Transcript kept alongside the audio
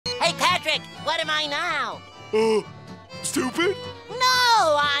trick. What am I now? Stupid?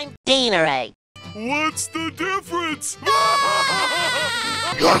 No, I'm Danerade. What's the difference?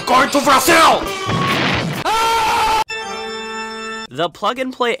 You're going to Brazil! The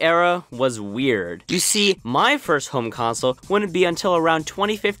plug-and-play era was weird. You see, my first home console wouldn't be until around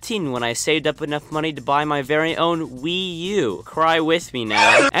 2015 when I saved up enough money to buy my very own Wii U. Cry with me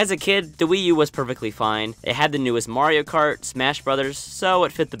now. As a kid, the Wii U was perfectly fine. It had the newest Mario Kart, Smash Brothers, so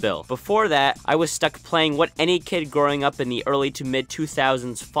it fit the bill. Before that, I was stuck playing what any kid growing up in the early to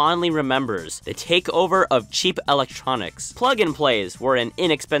mid-2000s fondly remembers, the takeover of cheap electronics. Plug-and-plays were an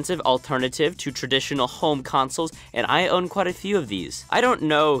inexpensive alternative to traditional home consoles, and I own quite a few of these. I don't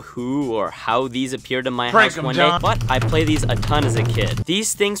know who or how these appeared in my house one day, but I played these a ton as a kid.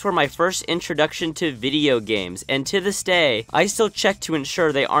 These things were my first introduction to video games, and to this day, I still check to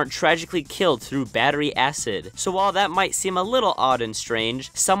ensure they aren't tragically killed through battery acid. So while that might seem a little odd and strange,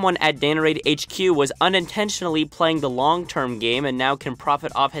 someone at Danerade HQ was unintentionally playing the long-term game and now can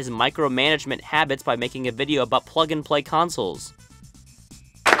profit off his micromanagement habits by making a video about plug-and-play consoles.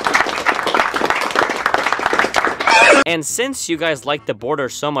 And since you guys liked the border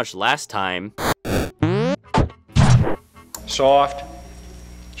so much last time... Soft,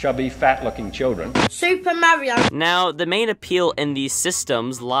 chubby, fat-looking children. Super Mario. Now, the main appeal in these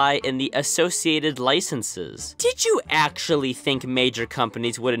systems lie in the associated licenses. Did you actually think major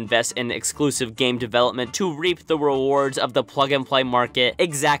companies would invest in exclusive game development to reap the rewards of the plug-and-play market?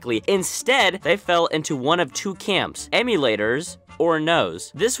 Exactly. Instead, they fell into one of two camps: emulators or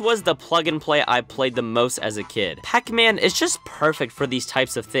no's. This was the plug-and-play I played the most as a kid. Pac-Man is just perfect for these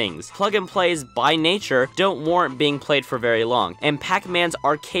types of things. Plug-and-plays, by nature, don't warrant being played for very long, and Pac-Man's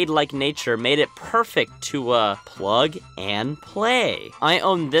arcade-like nature made it perfect to, plug and play. I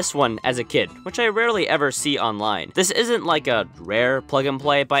owned this one as a kid, which I rarely ever see online. This isn't like a rare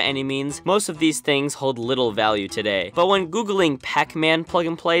plug-and-play by any means. Most of these things hold little value today, but when Googling Pac-Man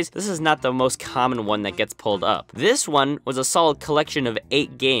plug-and-plays, this is not the most common one that gets pulled up. This one was a solid collection of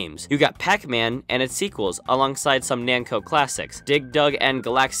 8 games. You got Pac-Man and its sequels, alongside some Namco classics, Dig Dug and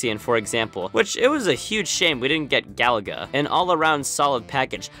Galaxian for example, which it was a huge shame we didn't get Galaga. An all-around solid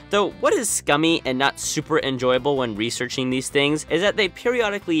package, though what is scummy and not super enjoyable when researching these things is that they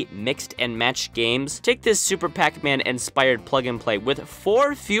periodically mixed and matched games. Take this Super Pac-Man inspired plug-and-play with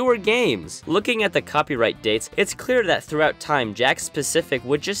 4 fewer games. Looking at the copyright dates, it's clear that throughout time, Jakks Pacific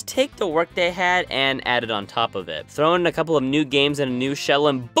would just take the work they had and add it on top of it. Throw in a couple of new games and a new shell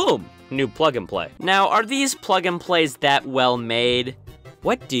and boom! New plug-and-play. Now, are these plug-and-plays that well made?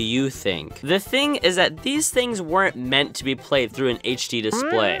 What do you think? The thing is that these things weren't meant to be played through an HD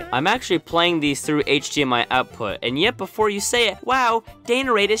display. I'm actually playing these through HDMI output, and yet before you say it, wow,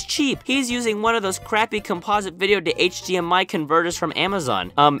 Danerade is cheap. He's using one of those crappy composite video to HDMI converters from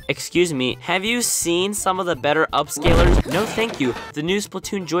Amazon. Excuse me, have you seen some of the better upscalers? No thank you. The new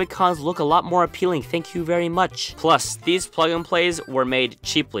Splatoon Joy-Cons look a lot more appealing, thank you very much. Plus, these plug-and-plays were made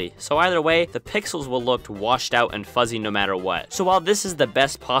cheaply, so either way, the pixels will look washed out and fuzzy no matter what. So while this is the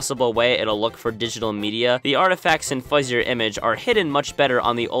best possible way it'll look for digital media, the artifacts and fuzzier image are hidden much better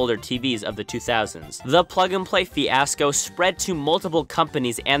on the older TVs of the 2000s. The plug-and-play fiasco spread to multiple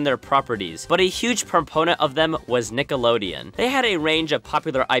companies and their properties, but a huge proponent of them was Nickelodeon. They had a range of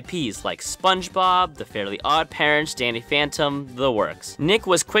popular IPs like SpongeBob, The Fairly Odd Parents, Danny Phantom, the works. Nick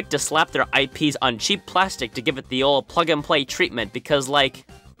was quick to slap their IPs on cheap plastic to give it the old plug-and-play treatment because, like,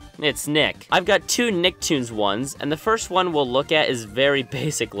 it's Nick. I've got 2 Nicktoons ones, and the first one we'll look at is very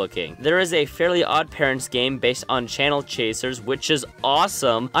basic looking. There is a Fairly Odd Parents game based on Channel Chasers, which is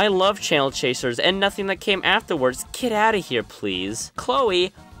awesome. I love Channel Chasers and nothing that came afterwards. Get out of here, please.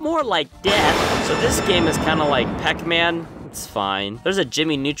 Chloe, more like death. So this game is kind of like Pac-Man. It's fine. There's a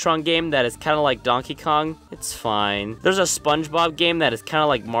Jimmy Neutron game that is kind of like Donkey Kong. It's fine. There's a SpongeBob game that is kind of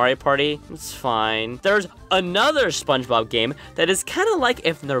like Mario Party. It's fine. There's another SpongeBob game that is kind of like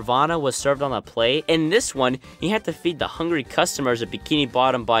if Nirvana was served on a plate. In this one, you have to feed the hungry customers at Bikini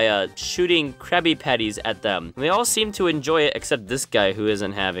Bottom by shooting Krabby Patties at them. They all seem to enjoy it except this guy who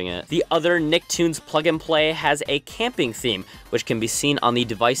isn't having it. The other Nicktoons plug-and-play has a camping theme, which can be seen on the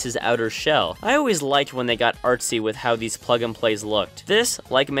device's outer shell. I always liked when they got artsy with how these plug-and-plays looked. This,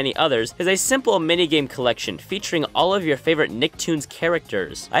 like many others, is a simple minigame collection featuring all of your favorite Nicktoons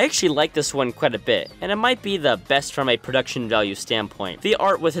characters. I actually like this one quite a bit, and it might be the best from a production value standpoint. The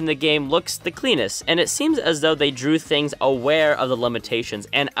art within the game looks the cleanest, and it seems as though they drew things aware of the limitations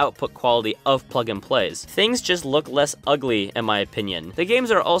and output quality of plug-and-plays. Things just look less ugly, in my opinion. The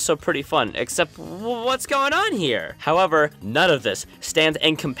games are also pretty fun, except what's going on here? However, none of this stands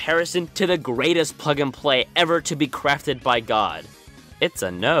in comparison to the greatest plug-and-play ever to be crafted by God. It's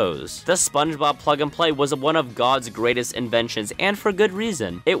a nose. The SpongeBob plug and play was one of God's greatest inventions, and for good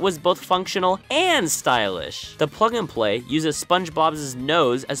reason. It was both functional and stylish. The plug and play uses SpongeBob's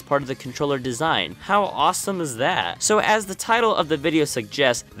nose as part of the controller design. How awesome is that? So as the title of the video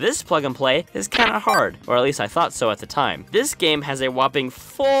suggests, this plug and play is kinda hard, or at least I thought so at the time. This game has a whopping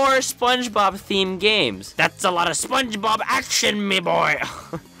 4 SpongeBob themed games. That's a lot of SpongeBob action, me boy.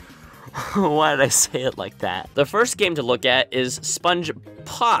 Why did I say it like that? The first game to look at is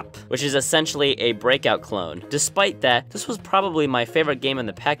SpongeBob, which is essentially a breakout clone. Despite that, this was probably my favorite game in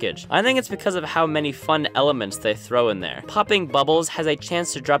the package. I think it's because of how many fun elements they throw in there. Popping bubbles has a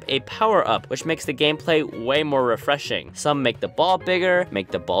chance to drop a power-up, which makes the gameplay way more refreshing. Some make the ball bigger,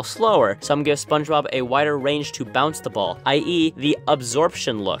 make the ball slower. Some give SpongeBob a wider range to bounce the ball, i.e. the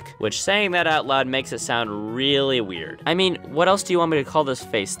absorption look, which saying that out loud makes it sound really weird. I mean, what else do you want me to call this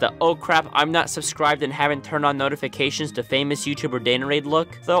face? The oh crap, I'm not subscribed and haven't turned on notifications to famous YouTuber Danerade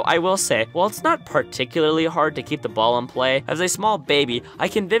look? Though I will say, while it's not particularly hard to keep the ball in play, as a small baby, I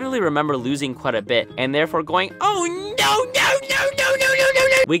can vividly remember losing quite a bit, and therefore going, oh no.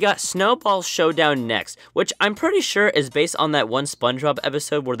 We got Snowball Showdown next, which I'm pretty sure is based on that one SpongeBob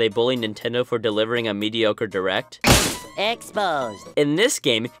episode where they bullied Nintendo for delivering a mediocre direct. Exposed. In this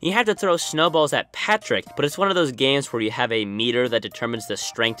game, you have to throw snowballs at Patrick, but it's one of those games where you have a meter that determines the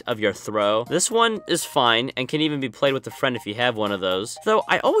strength of your throw. This one is fine and can even be played with a friend if you have one of those. Though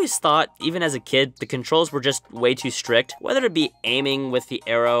I always thought, even as a kid, the controls were just way too strict, whether it be aiming with the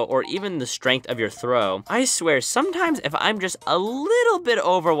arrow or even the strength of your throw. I swear, sometimes if I'm just a little bit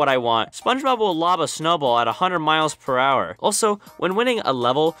over what I want, SpongeBob will lob a snowball at 100 miles per hour. Also, when winning a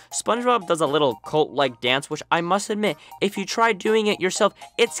level, SpongeBob does a little cult-like dance, which I must admit, if you try doing it yourself,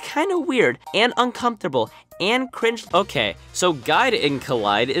 it's kind of weird and uncomfortable and cringe. Okay, so Guide and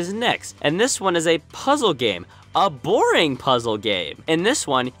Collide is next, and this one is a puzzle game. A boring puzzle game. In this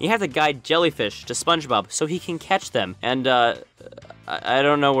one, you have to guide jellyfish to SpongeBob so he can catch them, and I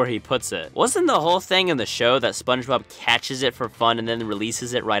don't know where he puts it. Wasn't the whole thing in the show that SpongeBob catches it for fun and then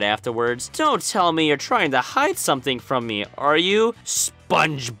releases it right afterwards? Don't tell me you're trying to hide something from me, are you,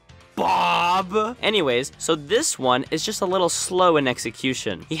 SpongeBob? Anyways, so this one is just a little slow in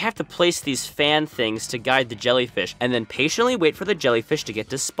execution. You have to place these fan things to guide the jellyfish, and then patiently wait for the jellyfish to get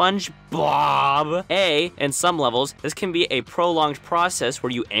to SpongeBob. In some levels, this can be a prolonged process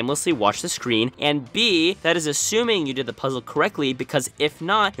where you aimlessly watch the screen, and B, that is assuming you did the puzzle correctly, because if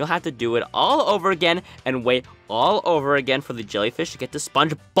not, you'll have to do it all over again and wait all over again for the jellyfish to get to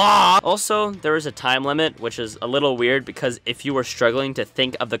SpongeBob. Also, there is a time limit, which is a little weird because if you were struggling to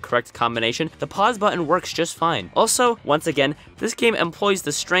think of the correct combination, the pause button works just fine. Also, once again, this game employs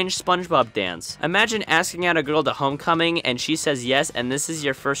the strange SpongeBob dance. Imagine asking out a girl to homecoming and she says yes and this is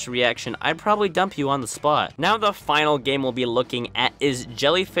your first reaction. I'd probably dump you on the spot. Now the final game we'll be looking at is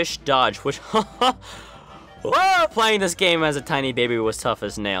Jellyfish Dodge, which whoa, playing this game as a tiny baby was tough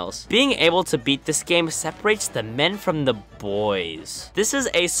as nails. Being able to beat this game separates the men from the boys. This is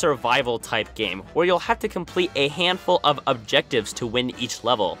a survival type game where you'll have to complete a handful of objectives to win each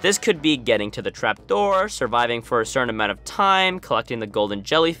level. This could be getting to the trapdoor, surviving for a certain amount of time, collecting the golden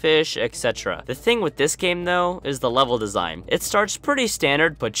jellyfish, etc. The thing with this game though is the level design. It starts pretty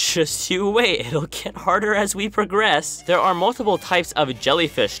standard, but just you wait, it'll get harder as we progress. There are multiple types of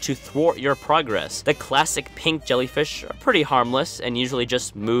jellyfish to thwart your progress. The classic pink jellyfish are pretty harmless and usually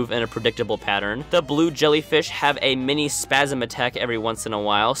just move in a predictable pattern. The blue jellyfish have a mini spasm attack every once in a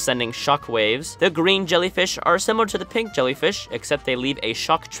while, sending shock waves. The green jellyfish are similar to the pink jellyfish, except they leave a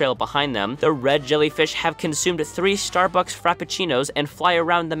shock trail behind them. The red jellyfish have consumed 3 Starbucks Frappuccinos and fly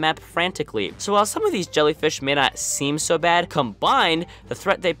around the map frantically. So while some of these jellyfish may not seem so bad, combined, the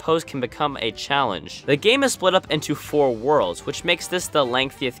threat they pose can become a challenge. The game is split up into 4 worlds, which makes this the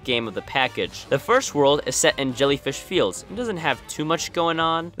lengthiest game of the package. The first world is set in Jellyfish Fields. It doesn't have too much going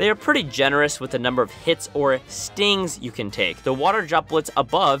on. They are pretty generous with the number of hits or stings you can take. The water droplets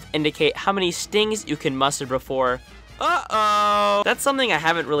above indicate how many stings you can muster before that's something I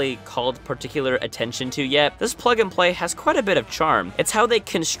haven't really called particular attention to yet. This plug and play has quite a bit of charm. It's how they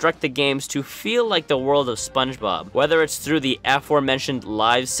construct the games to feel like the world of SpongeBob, whether it's through the aforementioned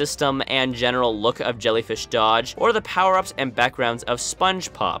live system and general look of Jellyfish Dodge, or the power-ups and backgrounds of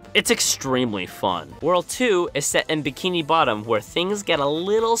SpongeBob. It's extremely fun. World 2 is set in Bikini Bottom, where things get a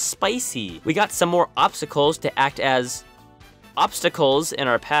little spicy. We got some more obstacles to act as obstacles in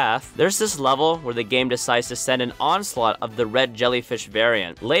our path. There's this level where the game decides to send an onslaught of the red jellyfish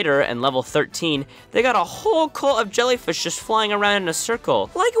variant. Later, in level 13, they got a whole cult of jellyfish just flying around in a circle.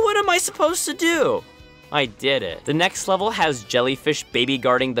 Like, what am I supposed to do? I did it. The next level has jellyfish baby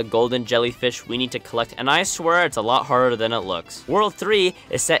guarding the golden jellyfish we need to collect, and I swear it's a lot harder than it looks. World 3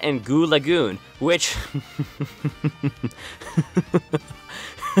 is set in Goo Lagoon, which...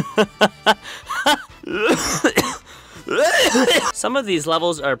 Some of these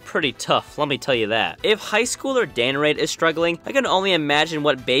levels are pretty tough, let me tell you that. If high schooler Danerade is struggling, I can only imagine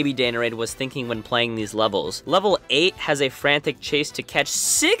what baby Danerade was thinking when playing these levels. Level 8 has a frantic chase to catch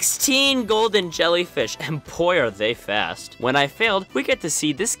 16 golden jellyfish, and boy are they fast. When I failed, we get to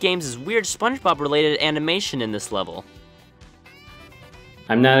see this game's weird SpongeBob related animation in this level.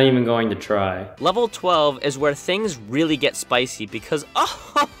 I'm not even going to try. Level 12 is where things really get spicy because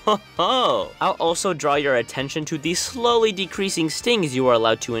I'll also draw your attention to the slowly decreasing stings you are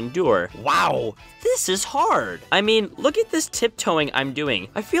allowed to endure. Wow, this is hard. I mean, look at this tiptoeing I'm doing.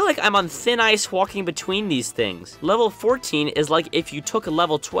 I feel like I'm on thin ice walking between these things. Level 14 is like if you took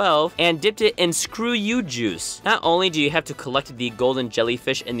level 12 and dipped it in screw you juice. Not only do you have to collect the golden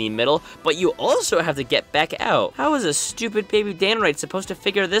jellyfish in the middle, but you also have to get back out. How is a stupid baby Danerade supposed to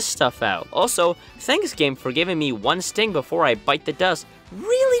figure this stuff out? Also, thanks game for giving me one sting before I bite the dust.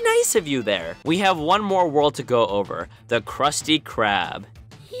 Really nice of you there. We have one more world to go over, the Krusty Krab.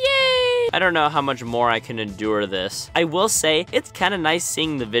 Yay! I don't know how much more I can endure this. I will say, it's kind of nice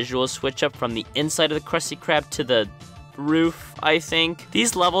seeing the visuals switch up from the inside of the Krusty Krab to the roof, I think.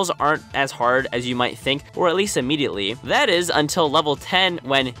 These levels aren't as hard as you might think, or at least immediately. That is until level 10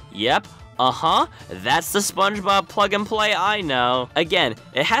 when, yep, that's the SpongeBob plug and play I know. Again,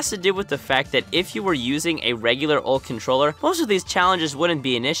 it has to do with the fact that if you were using a regular old controller, most of these challenges wouldn't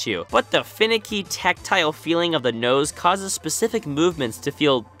be an issue. But the finicky, tactile feeling of the nose causes specific movements to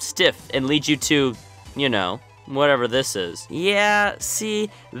feel stiff and lead you to, you know, whatever this is. Yeah, see,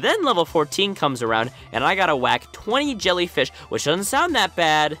 then level 14 comes around and I gotta whack 20 jellyfish, which doesn't sound that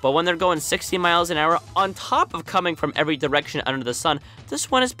bad, but when they're going 60 miles an hour on top of coming from every direction under the sun, this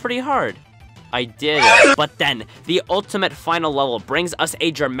one is pretty hard. I did it. But then, the ultimate final level brings us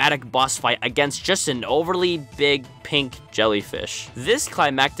a dramatic boss fight against just an overly big pink jellyfish. This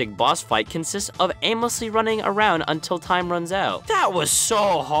climactic boss fight consists of aimlessly running around until time runs out. That was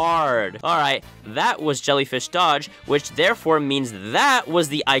so hard. Alright, that was Jellyfish Dodge, which therefore means that was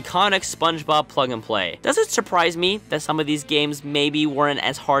the iconic SpongeBob plug and play. Does it surprise me that some of these games maybe weren't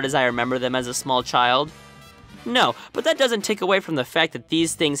as hard as I remember them as a small child? No, but that doesn't take away from the fact that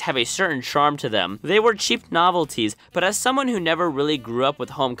these things have a certain charm to them. They were cheap novelties, but as someone who never really grew up with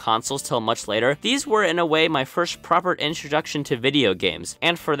home consoles till much later, these were in a way my first proper introduction to video games.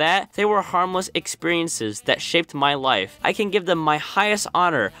 And for that, they were harmless experiences that shaped my life. I can give them my highest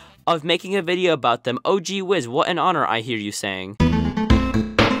honor of making a video about them. Oh gee whiz, what an honor, I hear you saying.